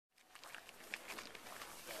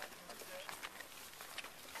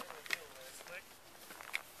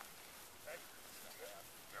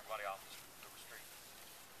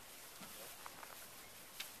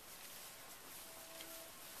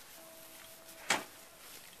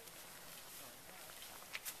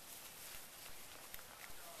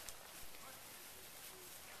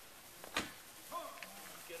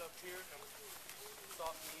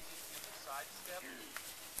side step.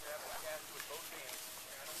 Grab the calf with both hands.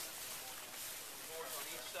 Forward on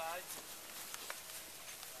each side.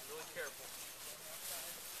 Be really careful.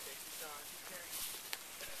 Take your time.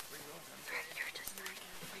 You're just not going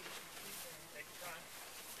to Take your time.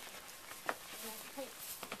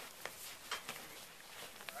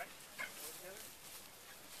 All right. Go together.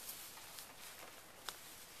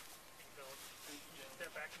 Keep going. Step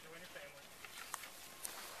back and join your family.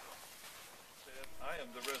 Said, I am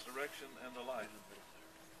the resurrection and the life.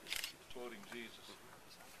 Quoting Jesus.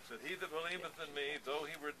 Said, he that believeth in me, though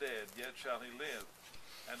he were dead, yet shall he live.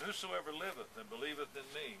 And whosoever liveth and believeth in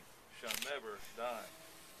me shall never die.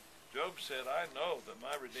 Job said, I know that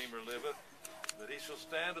my Redeemer liveth, that he shall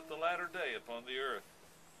stand at the latter day upon the earth.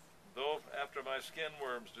 Though after my skin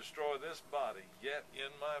worms destroy this body, yet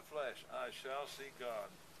in my flesh I shall see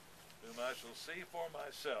God, whom I shall see for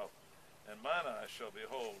myself, and mine eyes shall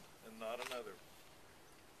behold, and not another.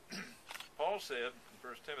 Paul said in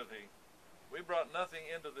 1 Timothy, we brought nothing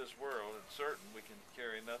into this world, and certain we can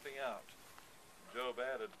carry nothing out. Job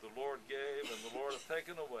added, the Lord gave, and the Lord hath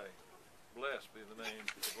taken away. Blessed be the name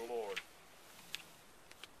of the Lord.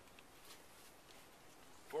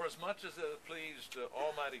 For as much as it hath pleased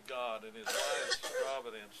Almighty God in his wise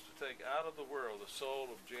providence to take out of the world the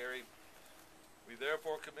soul of Jerry, we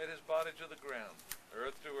therefore commit his body to the ground,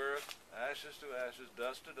 earth to earth, ashes to ashes,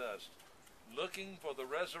 dust to dust, looking for the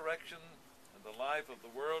resurrection and the life of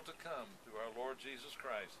the world to come through our Lord Jesus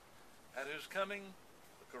Christ, at whose coming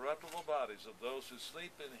the corruptible bodies of those who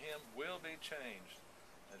sleep in him will be changed,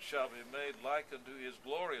 and shall be made like unto his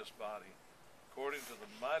glorious body, according to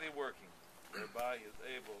the mighty working whereby he is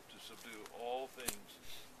able to subdue all things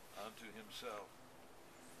unto himself.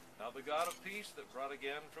 Now the God of peace that brought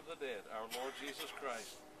again from the dead our Lord Jesus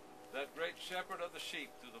Christ, that great shepherd of the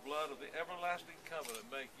sheep, through the blood of the everlasting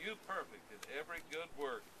covenant, make you perfect in every good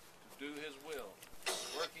work to do his will,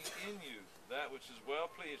 working in you that which is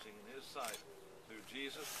well-pleasing in his sight, through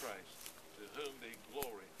Jesus Christ, to whom be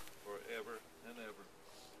glory forever and ever.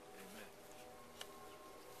 Amen.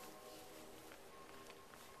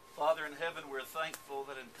 Father in heaven, we're thankful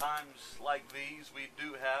that in times like these we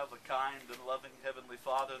do have a kind and loving Heavenly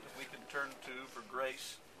Father that we can turn to for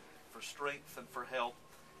grace, for strength, and for help.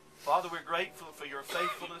 Father, we're grateful for your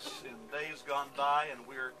faithfulness in days gone by, and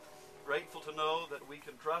we're grateful to know that we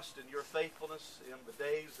can trust in your faithfulness in the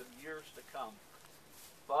days and years to come.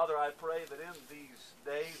 Father, I pray that in these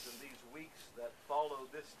days and these weeks that follow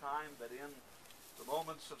this time, that in the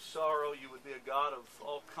moments of sorrow you would be a God of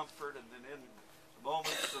all comfort, and then in the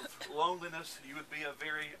moments of loneliness you would be a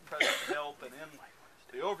very present help, and in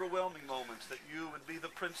the overwhelming moments that you would be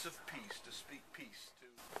the Prince of Peace to speak peace to.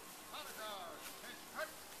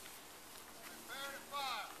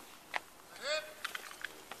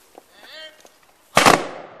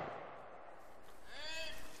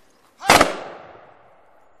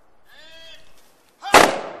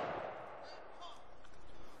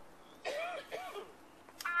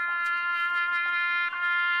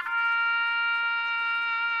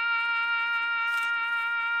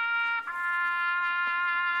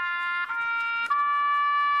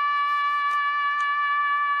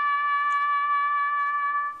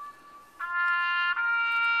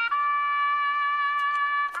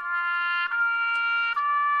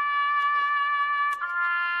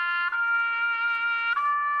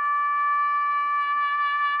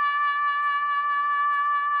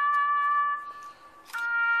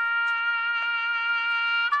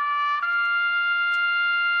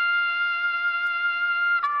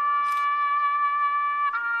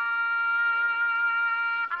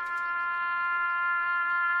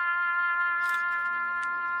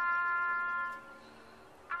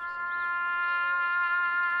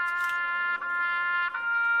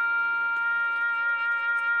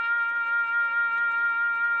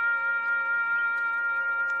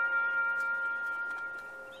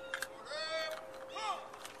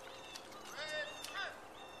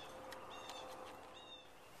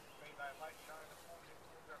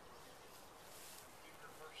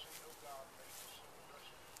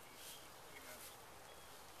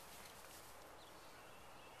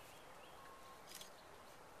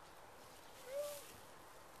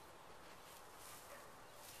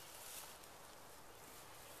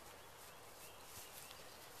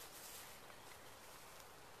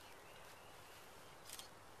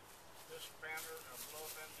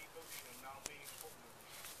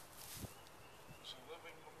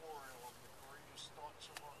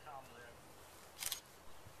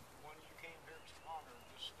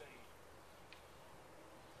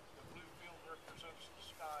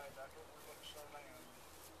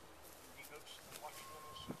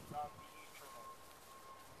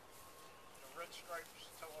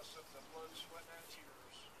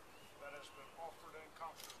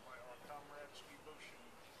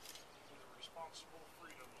 irresponsible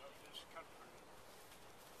freedom of this country.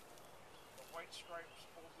 The white stripes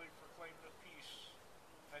boldly proclaim the peace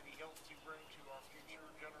that he helped to bring to our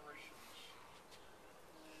future generations.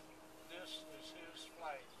 This is his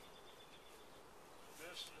flag.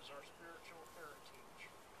 This is our spiritual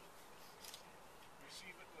heritage.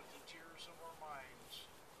 Receive it with the tears of our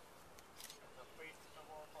minds and the faith of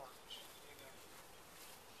our hearts. Amen.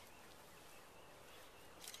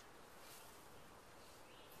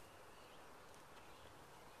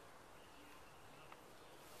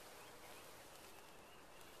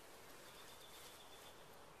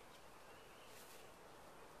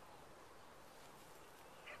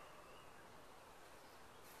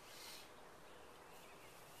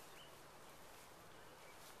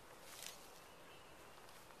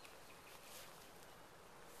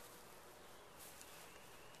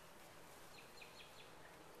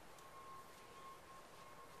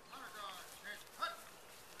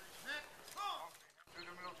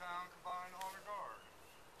 Combined Honor Guard,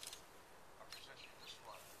 I present you this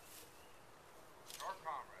flag. Our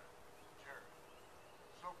comrade, Jerry,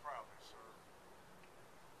 so proudly served.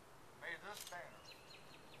 May this banner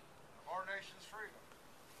of our nation's freedom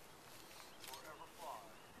forever fly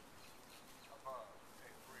above a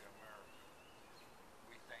free America.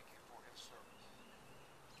 We thank you for his service.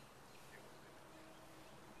 It was good.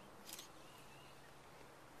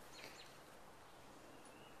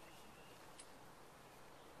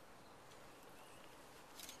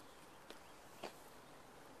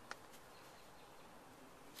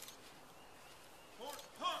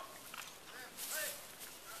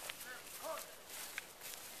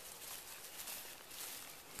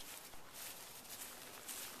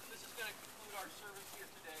 This is going to conclude our service here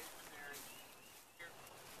today for Mary. At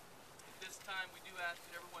this time, we do ask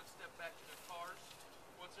that everyone step back to their cars.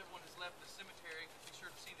 Once everyone has left the cemetery, be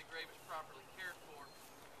sure to see the grave is properly cared for.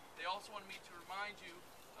 They also wanted me to remind you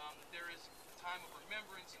that there is a time of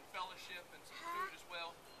remembrance and fellowship and some food as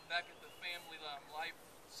well back at the Family Life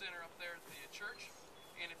Center up there at the church.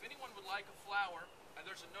 And if anyone would like a flower,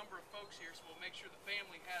 there's a number of folks here, so we'll make sure the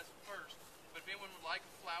family has it first. But if anyone would like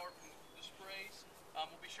a flower from the sprays,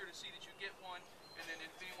 we'll be sure to see that you get one. And then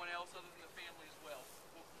if anyone else other than the family as well,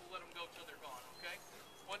 we'll let them go till they're gone, okay?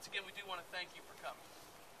 Once again, we do want to thank you for coming.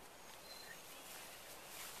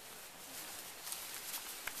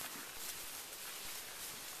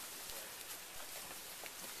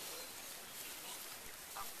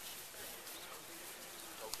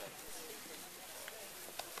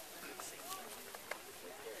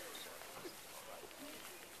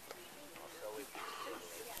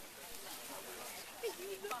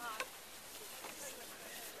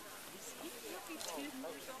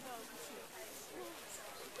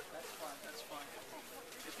 That's fine.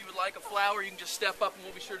 If you would like a flower, you can just step up and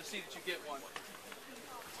we'll be sure to see that you get one.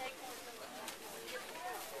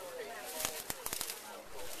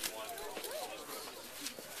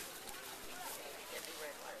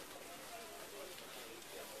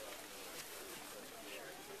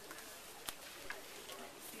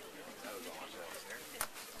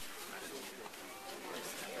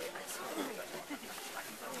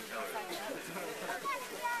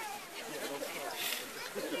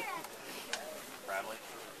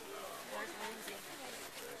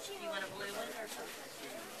 You want a blue one?